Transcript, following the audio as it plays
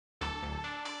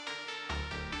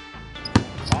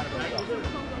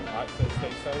All right, so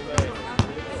stay same leg.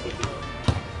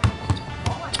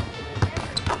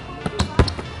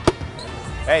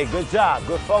 Hey, good job,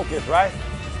 good focus, right?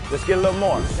 Let's get a little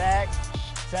more. Tag,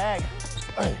 tag.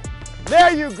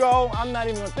 There you go. I'm not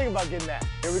even gonna think about getting that.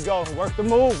 Here we go. Work the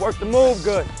move,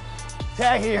 good.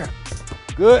 Tag here.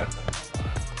 Good.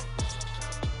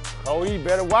 Cody, you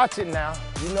better watch it now.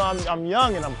 You know I'm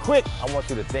young and I'm quick. I want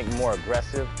you to think more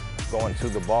aggressive, going to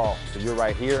the ball. So you're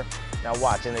right here. Now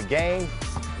watch, in the game,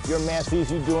 your man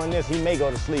sees you doing this, he may go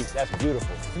to sleep. That's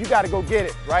beautiful. You gotta go get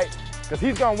it, right? Because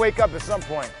he's gonna wake up at some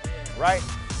point, right?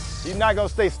 He's not gonna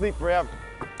stay asleep forever.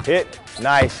 Hit,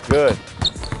 nice, good.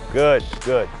 Good,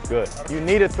 good, good. You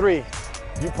need a 3.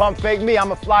 You pump fake me,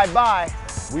 I'ma fly by.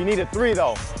 We need a 3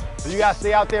 though. So you gotta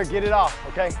stay out there, get it off,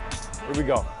 okay? Here we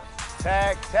go.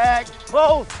 Tag, tag,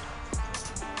 close.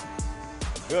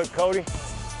 Good, Cody.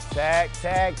 Tag,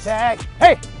 tag, tag.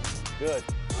 Hey! Good.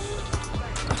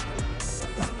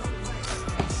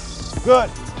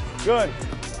 Good, good.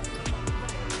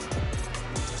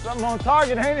 Something on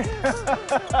target, ain't it?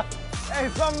 Hey,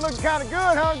 something looking kind of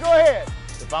good, huh? Go ahead.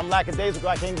 If I'm lackadaisical,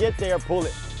 I can't get there, pull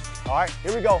it. All right,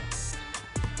 here we go.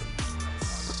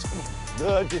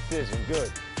 Good decision,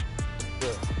 good,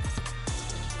 good.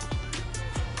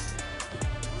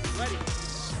 Ready.